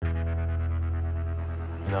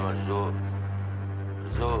يا مرزوق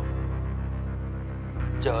مرزوق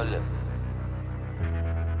اقول لك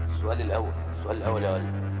السؤال الاول يا ولد.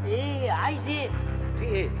 ايه عايز ايه؟ في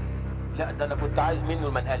ايه؟ لا ده انا كنت عايز منه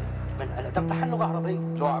المنقله. ده امتحان لغه عربيه.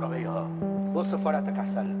 لغه عربيه بص في ورقتك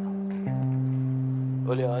احسن لك.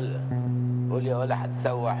 قول يا ولا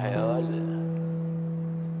هتسوح يا ولا.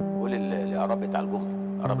 قول الاعراب بتاع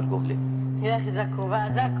الجمله، اعراب الجمله. يا زكو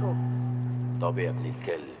بقى زكو. طب يا ابن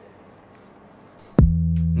الكلب.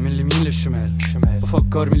 من اليمين للشمال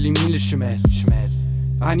بفكر من اليمين للشمال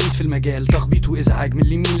عنيد في المجال تخبيط وإزعاج من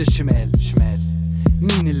اليمين للشمال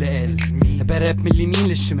مين اللي قال براب من اليمين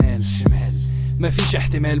للشمال مفيش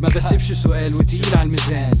احتمال مابسبش سؤال وتقيل على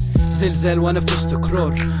الميزان زلزال وأنا في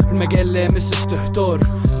استقرار المجال لامس إستهتار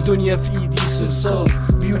الدنيا في ايدي صلصال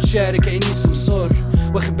بيوت شعر كأني سمسار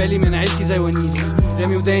واخد بالي من عيلتي زي ونيس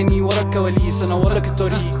رامي وداني ورا الكواليس انورلك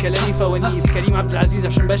الطريق كلامي فوانيس كريم عبد العزيز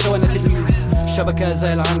عشان باشا وانا تلميذ الشبكه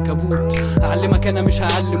زي العنكبوت اعلمك انا مش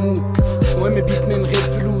هعلموك مش مهم بيت من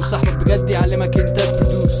غير فلوس صاحبك بجد يعلمك انت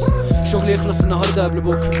تدوس شغل يخلص النهارده قبل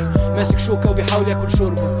بكره ماسك شوكه وبيحاول ياكل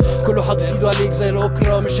شوربه كله حاطط ايده عليك زي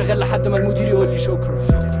الاوكرا مش شغال لحد ما المدير يقول لي شكرا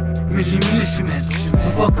من اليمين للشمال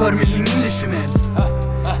بفكر من اليمين للشمال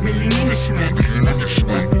من اليمين للشمال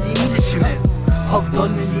هفضل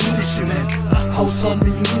من اليمين للشمال هوصل من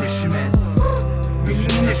اليمين للشمال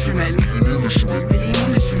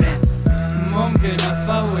ممكن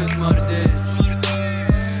افوت مردتش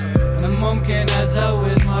ممكن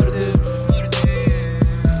ازود مردتش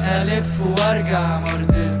الف وارجع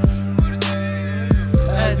مردتش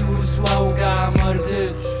ادوس واوجع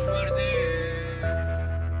مردتش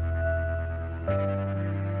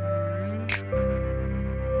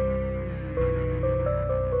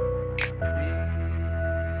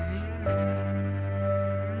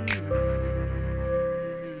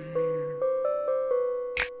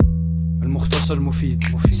المختصر مفيد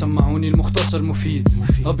سمعوني المختصر مفيد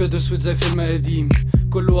ابيض اسود زي فيلم قديم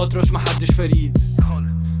كله اطرش محدش فريد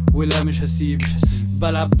ولا مش هسيب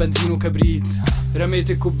بلعب بنزين وكبريت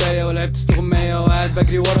رميت الكوبايه ولعبت استغمايه وقاعد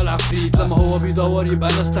بجري ورا العفريت لما هو بيدور يبقى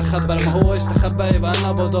انا استخبى لما هو يستخبى يبقى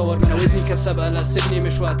انا بدور ما انا ودني كسبه لا سيبني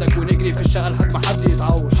مش وقتك ونجري في الشقه لحد ما حد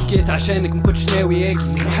يتعور جيت عشانك ما كنتش ناوي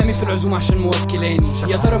اجي محامي في العزوم عشان موكلاني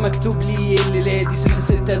يا ترى مكتوب لي ايه الليله دي 6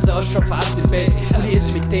 ستات زي اشرف عبد الباقي قولي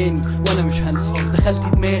اسمك تاني وانا مش هنسى دخلتي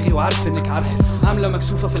دماغي وعارف انك عارفه عامله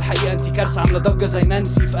مكسوفه في الحقيقه انتي كارثه عامله ضجه زي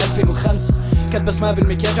نانسي في 2005 كاتبه اسمها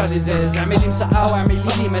بالمكياج على الازاز اعملي مسقعه واعملي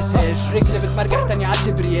لي مساج رجلي بتمرجح تاني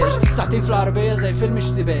عدي برياج ساعتين في العربيه زي فيلم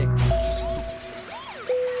اشتباك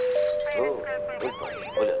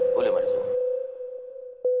قول يا مرزوق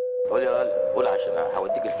قول عشان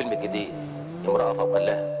هوديك الفيلم الجديد امرأة فوق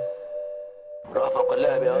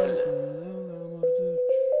اللهب يا ولا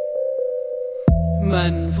ما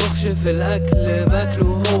نفخش في الاكل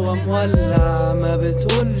باكله هو مولع ما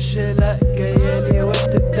بتقولش لا جايالي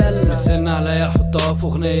وبتدلع بتزن عليا احطها في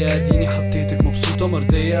اغنيه اديني حطيتك مبسوطه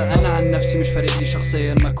مرضيه انا عن نفسي مش فارق لي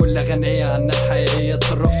شخصيا ما كل غنيه عن ناس حقيقيه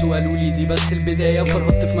اتصرفت وقالوا لي دي بس البدايه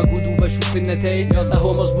فرهطت في مجهود وبشوف النتائج هو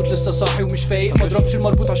مظبوط لسه صاحي ومش فايق ما اضربش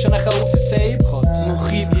المربوط عشان اخوف السايب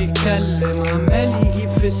مخي بيتكلم عمال يجيب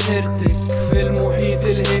في سيرتك في المحيط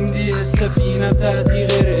الهندي السفينه بتاعتي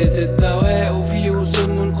غرقت الدواء وفيه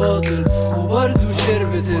وسم قاتل وبرضه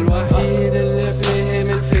شربت الوحيد اللي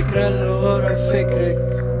فهم الفكرة اللي ورا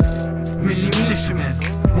فكرك من اليمين للشمال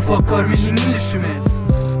بفكر من اليمين للشمال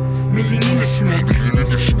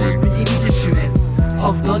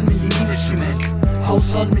هفضل من اليمين للشمال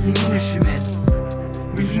هوصل من اليمين للشمال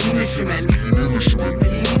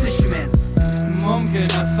ممكن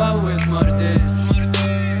افوت مردتش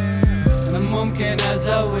ممكن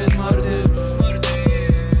ازود مردتش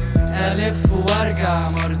الف وارجع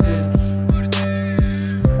مردتش